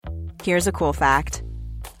Here's a cool fact.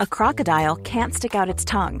 A crocodile can't stick out its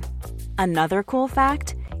tongue. Another cool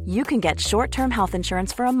fact, you can get short-term health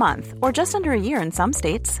insurance for a month or just under a year in some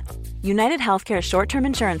states. United Healthcare short-term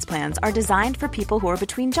insurance plans are designed for people who are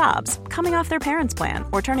between jobs, coming off their parents' plan,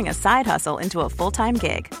 or turning a side hustle into a full-time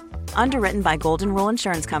gig. Underwritten by Golden Rule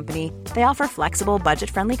Insurance Company, they offer flexible,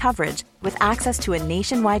 budget-friendly coverage with access to a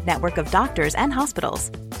nationwide network of doctors and hospitals.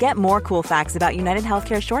 Get more cool facts about United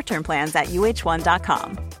Healthcare short-term plans at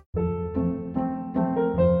uh1.com.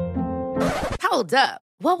 Hold up.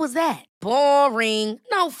 What was that? Boring.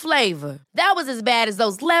 No flavor. That was as bad as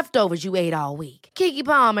those leftovers you ate all week. Keke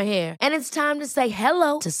Palmer here, and it's time to say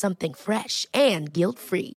hello to something fresh and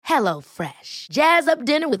guilt-free. Hello Fresh. Jazz up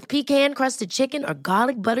dinner with pecan-crusted chicken or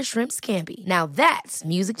garlic butter shrimp scampi. Now that's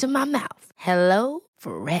music to my mouth. Hello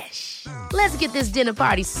Fresh. Let's get this dinner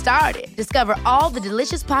party started. Discover all the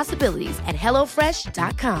delicious possibilities at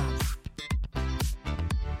hellofresh.com.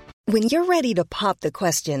 When you're ready to pop the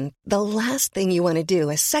question, the last thing you want to do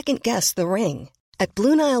is second-guess the ring. At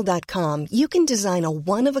BlueNile.com, you can design a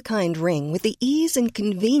one-of-a-kind ring with the ease and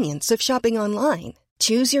convenience of shopping online.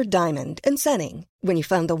 Choose your diamond and setting. When you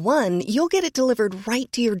find the one, you'll get it delivered right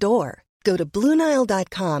to your door. Go to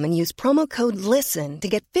BlueNile.com and use promo code LISTEN to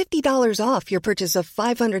get $50 off your purchase of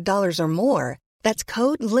 $500 or more. That's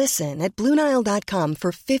code LISTEN at BlueNile.com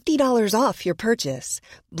for $50 off your purchase.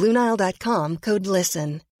 BlueNile.com, code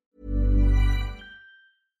LISTEN.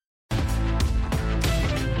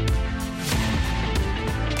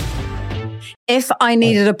 If I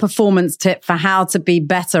needed a performance tip for how to be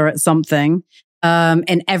better at something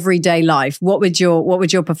in everyday life, what would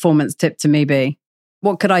your performance tip to me be?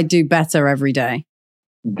 What could I do better every day?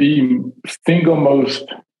 The single most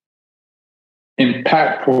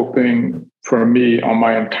impactful thing for me on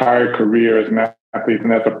my entire career as an athlete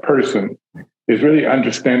and as a person is really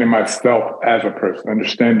understanding myself as a person,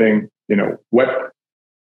 understanding, what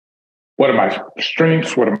are my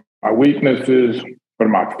strengths, what are my weaknesses, what are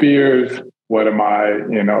my fears, what am I,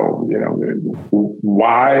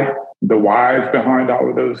 why, the whys behind all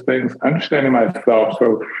of those things, understanding myself.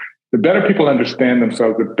 So the better people understand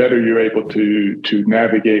themselves, the better you're able to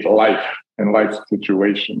navigate life and life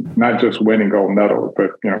situations, not just winning gold medals,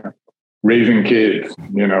 but, raising kids,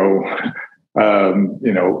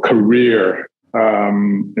 career,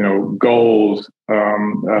 goals,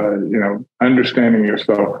 understanding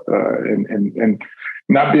yourself and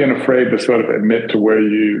not being afraid to sort of admit to where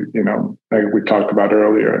you, like we talked about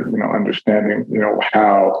earlier, understanding,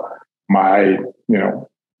 how my,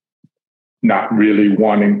 not really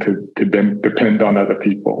wanting to depend on other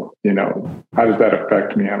people, how does that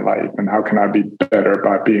affect me in life? And how can I be better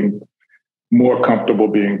by being more comfortable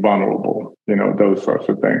being vulnerable, those sorts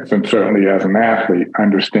of things. And certainly as an athlete,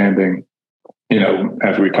 understanding,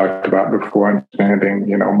 as we talked about before,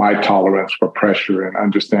 understanding, my tolerance for pressure and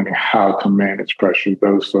understanding how to manage pressure,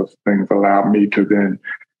 those sorts of things allow me to then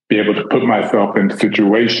be able to put myself in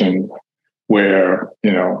situations where,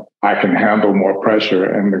 I can handle more pressure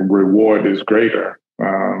and the reward is greater,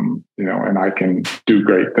 and I can do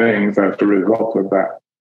great things as a result of that.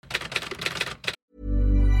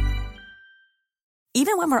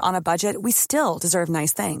 Even when we're on a budget, we still deserve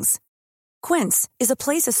nice things. Quince is a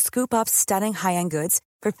place to scoop up stunning high-end goods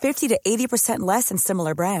for 50 to 80% less than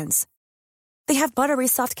similar brands. They have buttery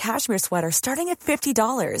soft cashmere sweaters starting at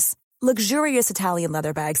 $50, luxurious Italian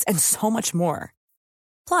leather bags, and so much more.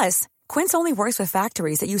 Plus, Quince only works with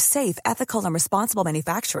factories that use safe, ethical, and responsible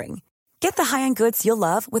manufacturing. Get the high-end goods you'll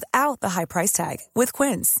love without the high price tag with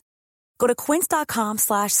Quince. Go to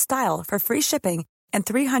quince.com/style for free shipping and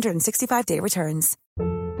 365-day returns.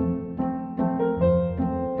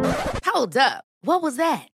 Hold up. What was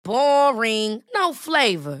that? Boring. No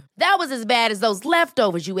flavor. That was as bad as those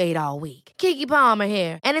leftovers you ate all week. Keke Palmer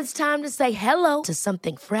here, and it's time to say hello to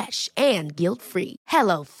something fresh and guilt-free.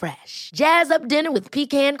 Hello Fresh. Jazz up dinner with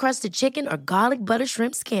pecan-crusted chicken or garlic butter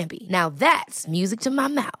shrimp scampi. Now that's music to my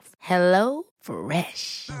mouth. Hello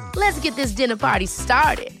Fresh. Let's get this dinner party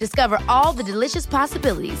started. Discover all the delicious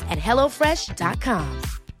possibilities at hellofresh.com.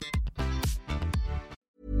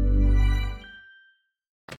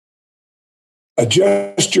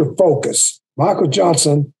 Adjust your focus. Michael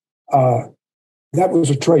Johnson, that was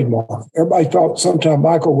a trademark. Everybody thought sometimes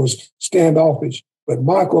Michael was standoffish, but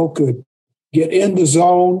Michael could get in the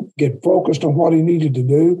zone, get focused on what he needed to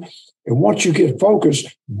do. And once you get focused,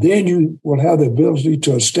 then you will have the ability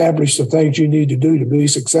to establish the things you need to do to be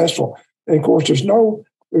successful. And of course, there's no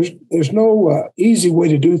easy way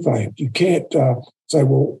to do things. You can't say,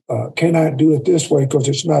 well, can I do it this way because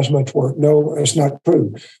it's not as much work? No, it's not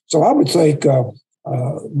true. So I would think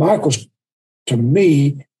Michael's, to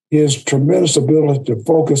me, his tremendous ability to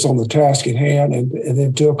focus on the task at hand and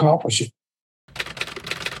then to accomplish it.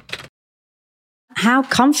 How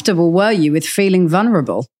comfortable were you with feeling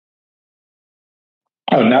vulnerable?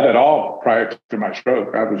 Oh, not at all prior to my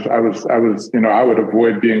stroke. I was, I would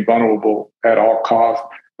avoid being vulnerable at all costs.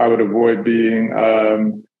 I would avoid being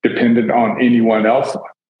dependent on anyone else.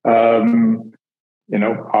 I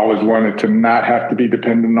always wanted to not have to be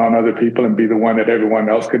dependent on other people and be the one that everyone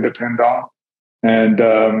else could depend on. And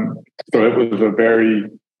so it was a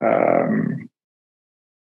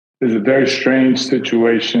very strange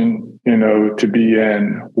situation, to be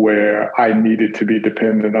in where I needed to be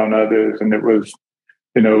dependent on others. And it was,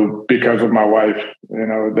 because of my wife,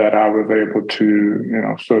 that I was able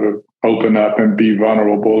to, sort of open up and be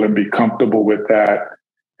vulnerable and be comfortable with that.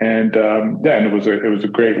 And and it was a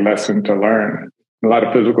great lesson to learn. A lot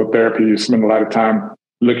of physical therapy, you spend a lot of time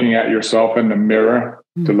looking at yourself in the mirror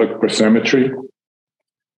to look for symmetry.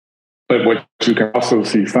 But what you can also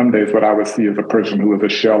see some days, what I would see is a person who is a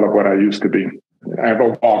shell of what I used to be. I have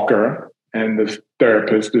a walker, and this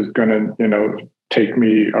therapist is going to, take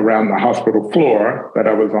me around the hospital floor that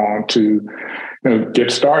I was on to,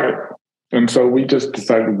 get started. And so we just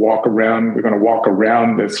decided to walk around. We're going to walk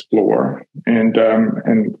around this floor and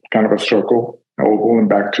kind of a circle, oval, and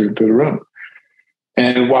back to the room.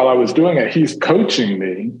 And while I was doing it, he's coaching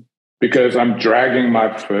me because I'm dragging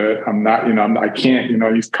my foot. I'm not, I can't,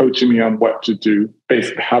 he's coaching me on what to do,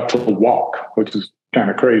 basically how to walk, which is kind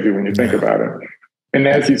of crazy when you think about it. And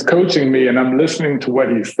as he's coaching me and I'm listening to what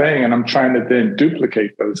he's saying and I'm trying to then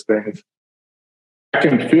duplicate those things, I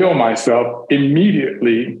can feel myself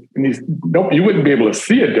immediately. And you wouldn't be able to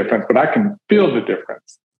see a difference, but I can feel the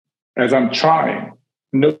difference as I'm trying.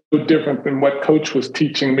 No different than what coach was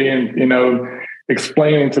teaching me and,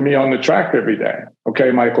 explaining to me on the track every day.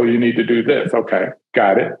 Okay, Michael, you need to do this. Okay,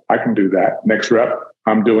 got it. I can do that. Next rep,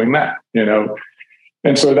 I'm doing that,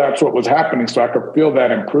 And so that's what was happening. So I could feel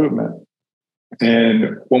that improvement.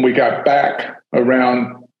 And when we got back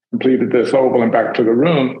around, completed this oval and back to the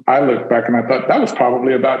room, I looked back and I thought that was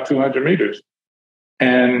probably about 200 meters.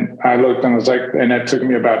 And I looked and I was like, and that took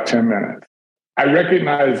me about 10 minutes. I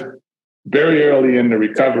recognized very early in the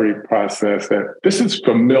recovery process that this is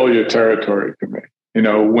familiar territory to me.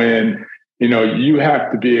 When, you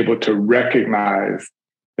have to be able to recognize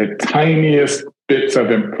the tiniest bits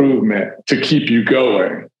of improvement to keep you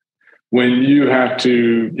going. When you have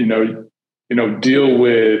to, deal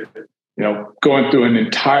with, going through an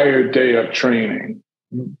entire day of training,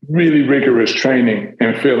 really rigorous training,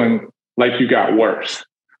 and feeling like you got worse,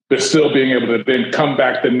 but still being able to then come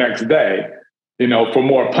back the next day, for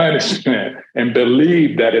more punishment and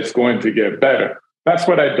believe that it's going to get better. That's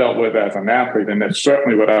what I dealt with as an athlete. And that's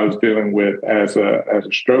certainly what I was dealing with as a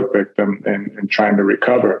stroke victim and trying to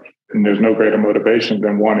recover. And there's no greater motivation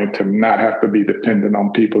than wanting to not have to be dependent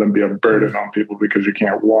on people and be a burden on people because you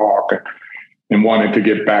can't walk, and wanting to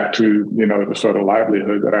get back to, the sort of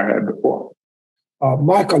livelihood that I had before.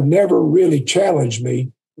 Michael never really challenged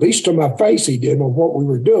me, at least to my face he did, on what we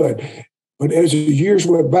were doing. But as the years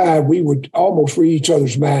went by, we would almost read each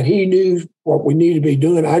other's mind. He knew what we needed to be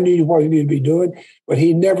doing. I knew what he needed to be doing. But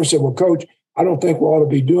he never said, well, Coach, I don't think we ought to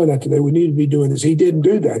be doing that today. We need to be doing this. He didn't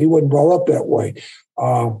do that. He wasn't brought up that way.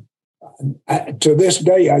 To this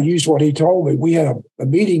day, I use what he told me. We had a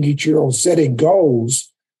meeting each year on setting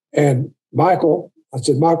goals. And Michael, I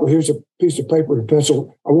said, Michael, here's a piece of paper and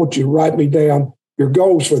pencil. I want you to write me down your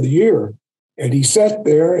goals for the year. And he sat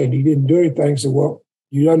there and he didn't do anything. I said, well,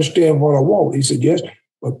 you understand what I want? He said, yes,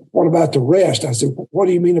 but what about the rest? I said, what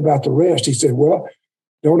do you mean about the rest? He said, well,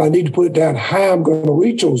 don't I need to put it down how I'm going to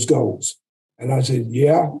reach those goals? And I said,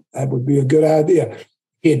 yeah, that would be a good idea.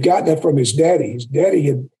 He had gotten that from his daddy. His daddy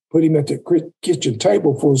had put him at the kitchen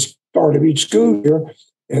table for the start of each school year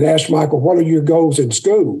and asked Michael, what are your goals in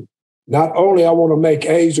school? Not only I want to make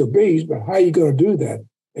A's or B's, but how are you going to do that?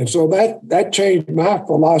 And so that changed my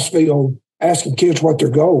philosophy on asking kids what their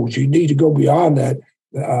goals. You need to go beyond that.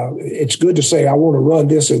 It's good to say, I want to run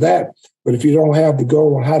this or that, but if you don't have the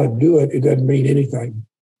goal on how to do it, it doesn't mean anything.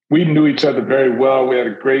 We knew each other very well. We had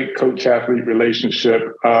a great coach-athlete relationship.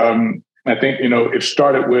 I think, it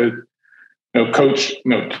started with, Coach,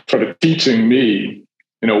 sort of teaching me,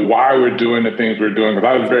 why we're doing the things we're doing. Because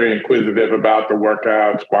I was very inquisitive about the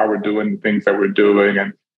workouts, why we're doing the things that we're doing.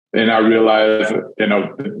 And I realized,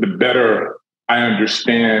 the better I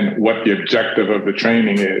understand what the objective of the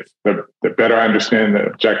training is, the better I understand the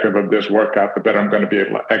objective of this workout, the better I'm going to be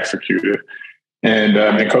able to execute it.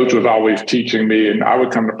 And Coach was always teaching me, and I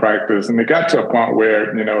would come to practice. And it got to a point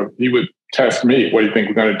where, he would test me, what do you think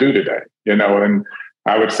we're going to do today? And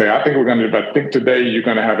I would say, I think we're going to, but I think today you're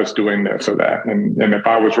going to have us doing this or that. And if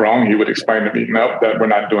I was wrong, he would explain to me, no, that we're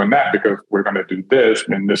not doing that because we're going to do this.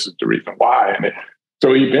 And this is the reason why.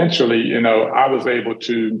 So eventually, I was able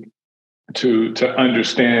to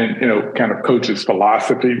understand, kind of coach's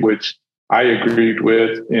philosophy, which I agreed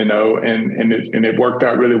with, and it worked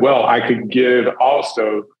out really well. I could give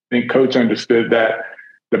also, I think coach understood that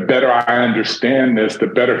the better I understand this, the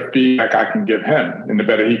better feedback I can give him and the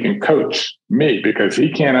better he can coach me, because he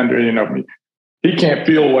can't he can't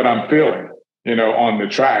feel what I'm feeling, on the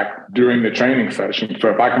track during the training session.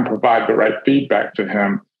 So if I can provide the right feedback to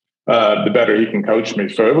him, the better he can coach me.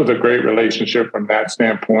 So it was a great relationship from that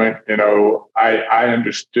standpoint. I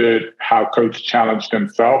understood how coach challenged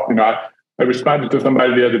himself. I responded to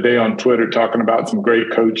somebody the other day on Twitter talking about some great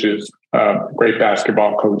coaches, great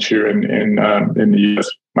basketball coach here in the U.S.,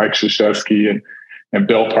 Mike Krzyzewski and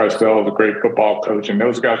Bill Parcells, a great football coach. And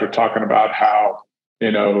those guys were talking about how,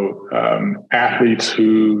 athletes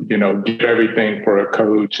who, give everything for a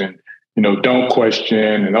coach and, don't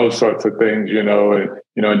question and those sorts of things,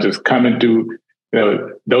 and just come and do,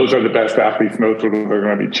 those are the best athletes. Those are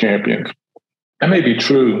going to be champions. That may be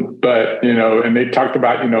true, but, and they talked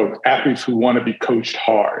about, athletes who want to be coached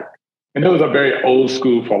hard. And those are very old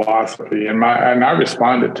school philosophy. And I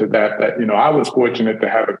responded to that, I was fortunate to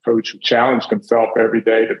have a coach who challenged himself every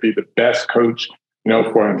day to be the best coach,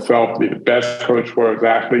 for himself, be the best coach for his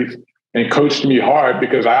athletes, and coached me hard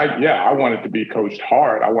because I wanted to be coached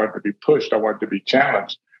hard. I wanted to be pushed. I wanted to be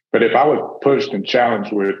challenged. But if I was pushed and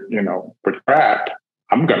challenged with, for crap,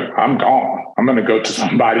 I'm gone. I'm going to go to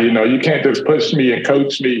somebody, you can't just push me and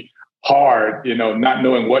coach me hard, not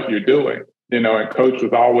knowing what you're doing, and coach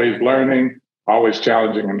was always learning, always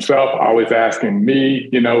challenging himself, always asking me,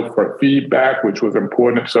 for feedback, which was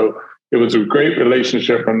important. So it was a great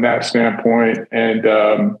relationship from that standpoint. And,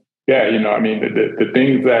 the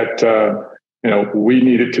things that, we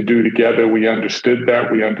needed to do together, we understood that.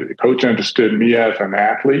 Coach understood me as an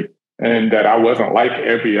athlete and that I wasn't like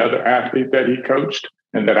every other athlete that he coached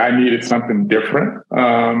and that I needed something different.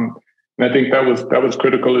 And I think that was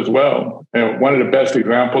critical as well. And one of the best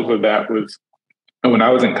examples of that was when I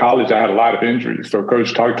was in college, I had a lot of injuries. So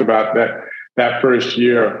Coach talked about that first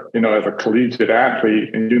year, as a collegiate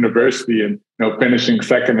athlete in university and, finishing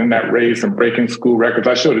second in that race and breaking school records.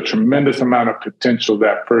 I showed a tremendous amount of potential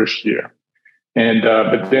that first year. And,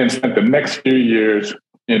 but then spent the next few years,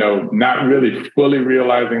 not really fully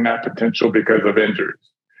realizing that potential because of injuries.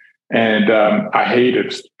 And I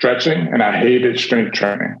hated stretching and I hated strength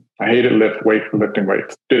training. I hated lifting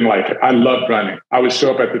weights. Didn't like it. I loved running. I would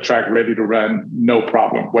show up at the track ready to run, no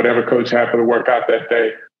problem. Whatever coach had for the workout that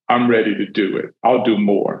day, I'm ready to do it. I'll do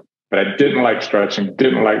more. But I didn't like stretching,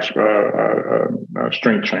 didn't like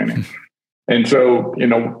strength training. And so,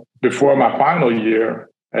 before my final year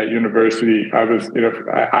at university,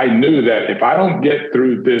 I knew that if I don't get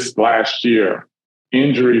through this last year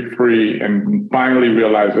injury-free and finally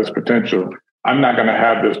realize this potential, I'm not going to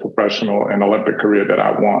have this professional and Olympic career that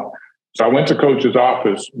I want. So I went to Coach's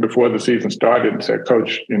office before the season started and said,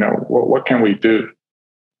 Coach, what can we do?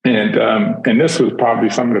 And this was probably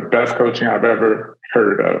some of the best coaching I've ever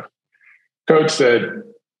heard of. Coach said,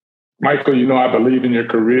 Michael, I believe in your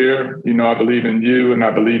career. I believe in you and I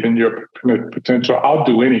believe in your potential. I'll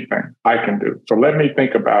do anything I can do. So let me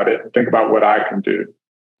think about it. Think about what I can do,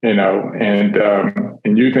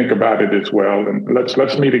 and you think about it as well. And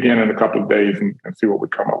let's meet again in a couple of days and see what we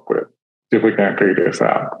come up with. See if we can't figure this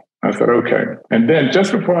out. I said, okay. And then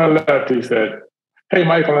just before I left, he said, hey,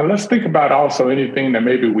 Michael, and let's think about also anything that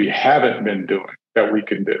maybe we haven't been doing that we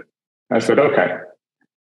can do. I said, okay.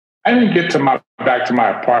 I didn't get back to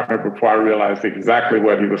my apartment before I realized exactly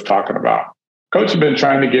what he was talking about. Coach had been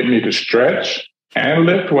trying to get me to stretch and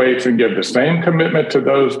lift weights and give the same commitment to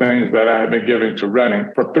those things that I had been giving to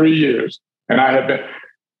running for 3 years. And I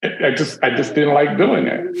just didn't like doing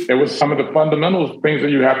it. It was some of the fundamental things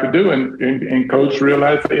that you have to do. And Coach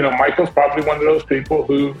realized, Michael's probably one of those people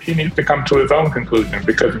who he needs to come to his own conclusion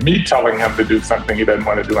because me telling him to do something he doesn't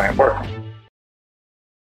want to do ain't working.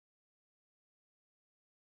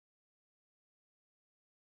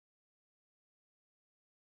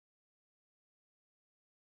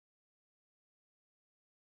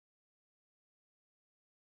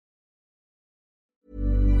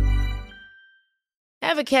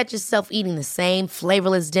 Ever catch yourself eating the same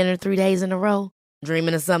flavorless dinner 3 days in a row?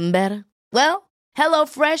 Dreaming of something better? Well,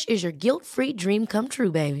 HelloFresh is your guilt-free dream come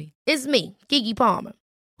true, baby. It's me, Keke Palmer.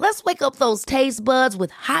 Let's wake up those taste buds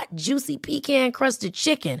with hot, juicy pecan-crusted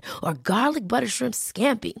chicken or garlic butter shrimp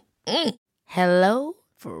scampi. Hello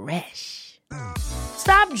Fresh.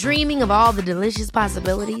 Stop dreaming of all the delicious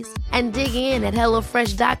possibilities and dig in at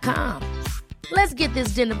HelloFresh.com. Let's get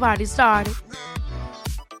this dinner party started.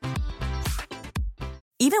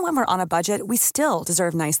 Even when we're on a budget, we still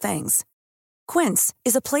deserve nice things. Quince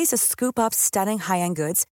is a place to scoop up stunning high-end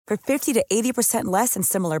goods for 50 to 80% less than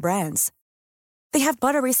similar brands. They have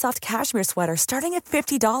buttery soft cashmere sweaters starting at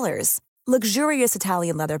 $50, luxurious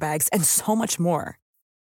Italian leather bags, and so much more.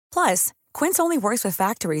 Plus, Quince only works with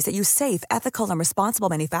factories that use safe, ethical, and responsible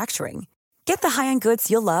manufacturing. Get the high-end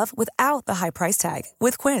goods you'll love without the high price tag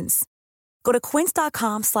with Quince. Go to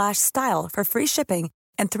quince.com/style for free shipping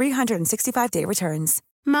and 365-day returns.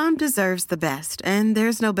 Mom deserves the best, and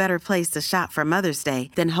there's no better place to shop for Mother's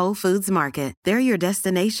Day than Whole Foods Market. They're your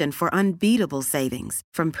destination for unbeatable savings,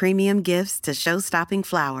 from premium gifts to show-stopping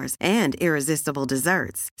flowers and irresistible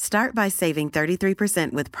desserts. Start by saving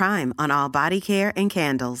 33% with Prime on all body care and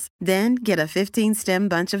candles. Then get a 15-stem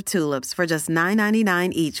bunch of tulips for just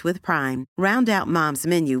 $9.99 each with Prime. Round out Mom's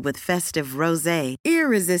menu with festive rosé,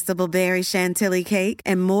 irresistible berry chantilly cake,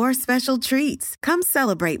 and more special treats. Come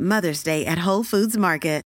celebrate Mother's Day at Whole Foods Market.